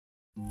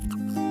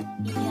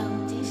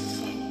Yo, this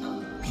shit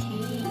OP.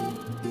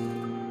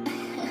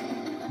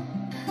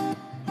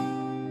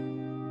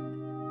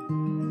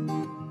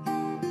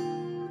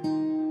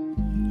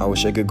 I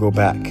wish I could go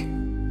back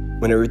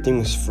when everything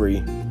was free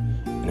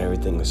and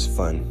everything was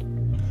fun.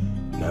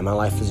 Now my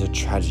life is a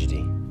tragedy.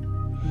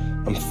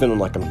 I'm feeling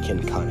like I'm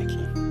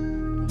Kaneki.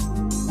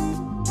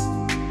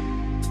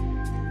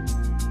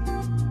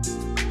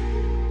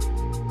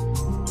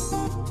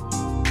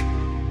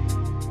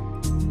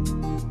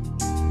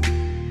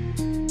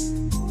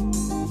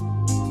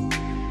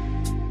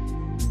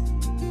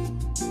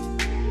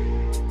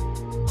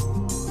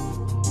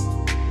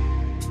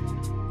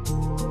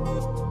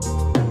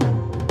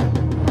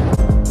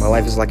 My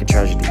life is like a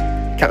tragedy,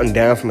 counting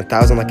down from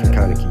 1,000 like a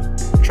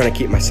Kaneki, trying to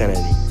keep my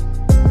sanity.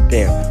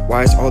 Damn,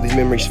 why is all these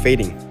memories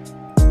fading?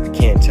 I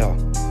can't tell.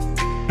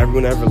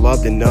 Everyone I ever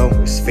loved and know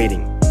is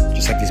fading,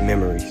 just like these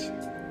memories.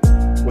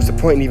 What's the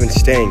point in even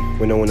staying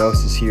when no one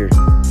else is here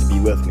to be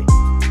with me?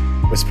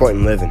 What's the point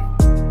in living?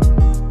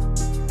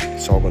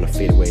 It's all gonna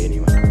fade away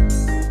anyway.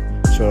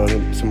 So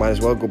might as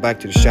well go back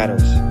to the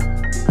shadows,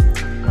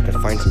 where I can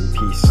find some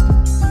peace,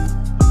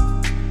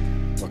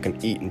 where I can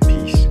eat in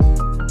peace.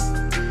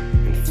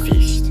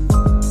 Feast,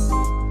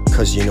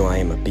 cause you know I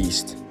am a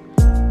beast.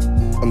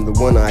 I'm the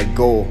one-eyed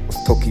goal of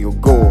Tokyo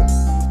goal.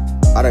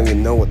 I don't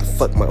even know what the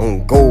fuck my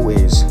own goal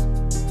is.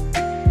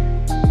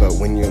 But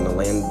when you're in the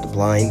land of the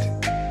blind,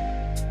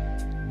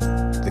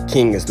 the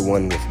king is the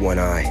one with one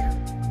eye.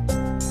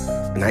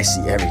 And I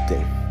see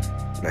everything,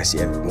 and I see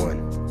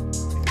everyone.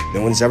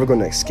 No one's ever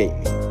gonna escape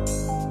me.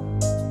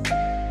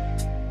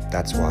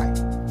 That's why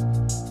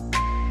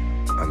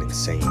I'm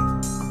insane.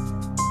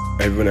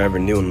 Everyone I ever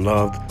knew and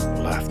loved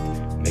left,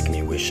 making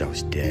me wish I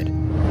was dead.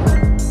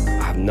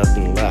 I have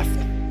nothing left.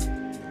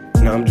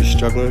 Now I'm just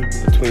struggling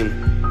between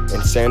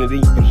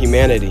insanity and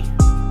humanity.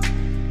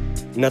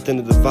 Nothing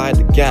to divide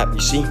the gap, you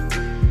see?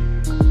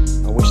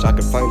 I wish I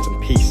could find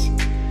some peace.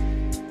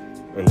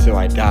 Until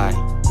I die,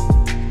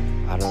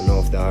 I don't know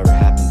if that'll ever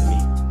happen to me.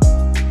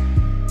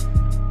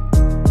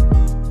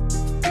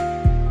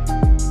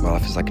 My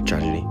life is like a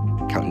tragedy,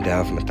 counting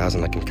down from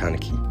 1,000 like in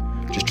Kaneki,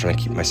 just trying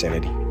to keep my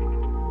sanity.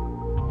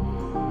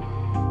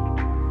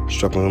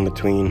 Struggling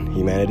between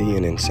humanity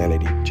and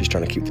insanity, just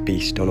trying to keep the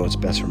peace, don't know what's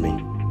best for me.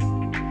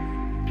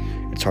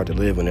 It's hard to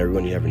live when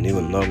everyone you ever knew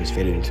and loved is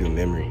faded into a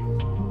memory.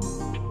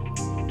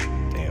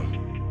 Damn.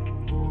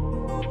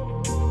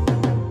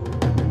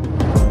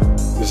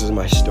 This is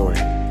my story.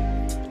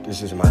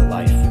 This is my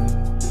life.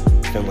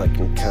 Feeling like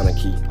I'm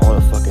Kaneki all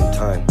the fucking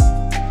time.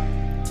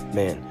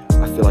 Man,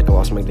 I feel like I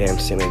lost my damn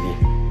sanity.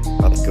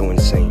 About to go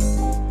insane.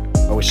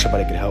 I wish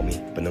somebody could help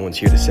me, but no one's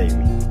here to save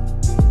me.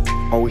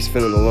 Always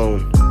feeling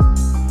alone.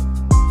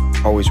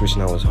 Always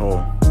wishing I was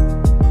home.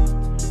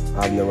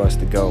 I have nowhere else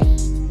to go,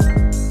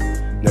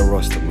 nowhere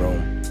else to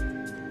roam.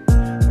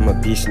 I'm a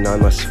beast and I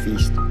must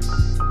feast,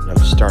 and I'm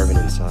starving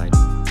inside.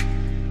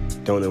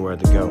 Don't know where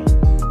to go.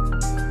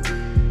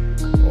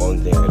 The only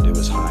thing I can do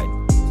is hide.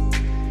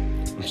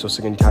 I'm so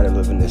sick and tired of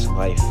living this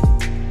life.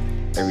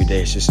 Every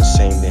day it's just the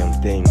same damn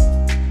thing.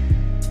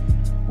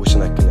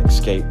 Wishing I can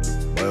escape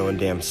my own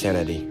damn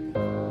sanity.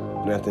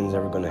 Nothing's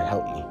ever gonna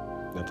help me.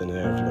 Nothing is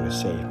ever gonna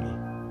save me.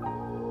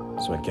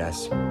 So I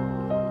guess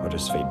I'll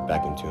just fade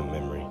back into a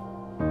memory.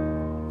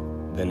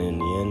 Then in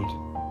the end,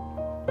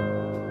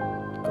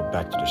 go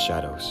back to the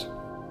shadows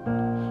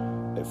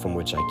from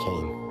which I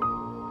came.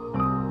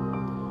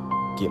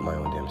 Get my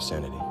own damn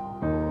sanity.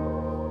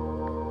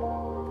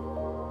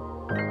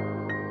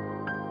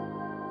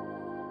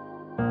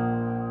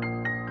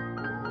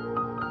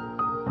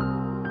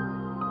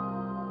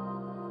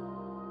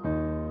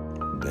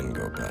 Then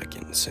go back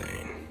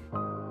insane.